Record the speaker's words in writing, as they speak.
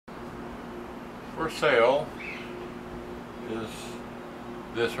for sale is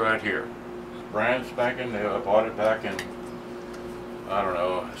this right here. It's brand spanking new. I bought it back in, I don't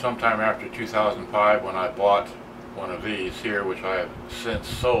know, sometime after 2005 when I bought one of these here, which I have since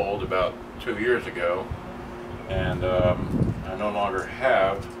sold about 2 years ago, and I no longer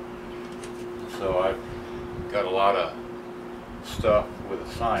have. So I've got a lot of stuff with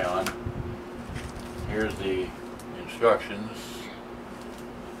a Scion. Here's the instructions,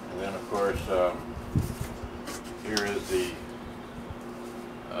 and then of course here is the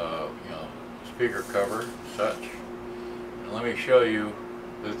speaker cover, such. And let me show you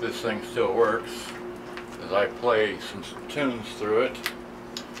that this thing still works as I play some tunes through it.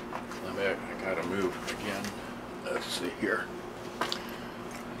 I gotta move again. Let's see here.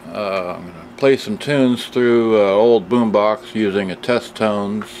 I'm going to play some tunes through old boombox using a test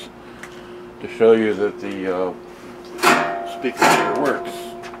tones to show you that the speaker here works.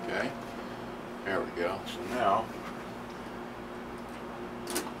 Okay, there we go. So now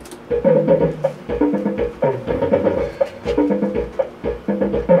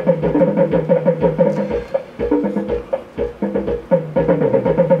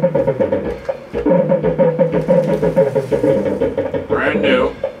brand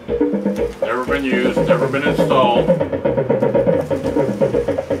new, never been used, never been installed.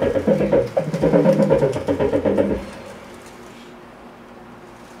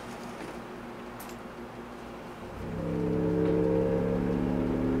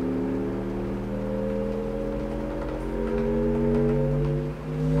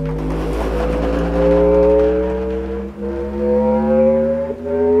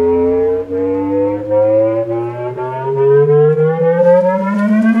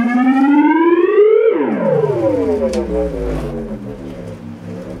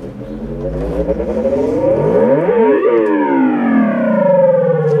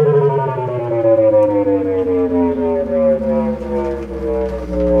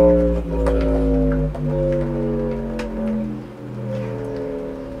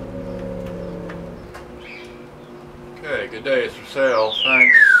 Okay, good day. It's for sale.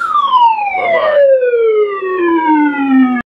 Thanks. Bye-bye.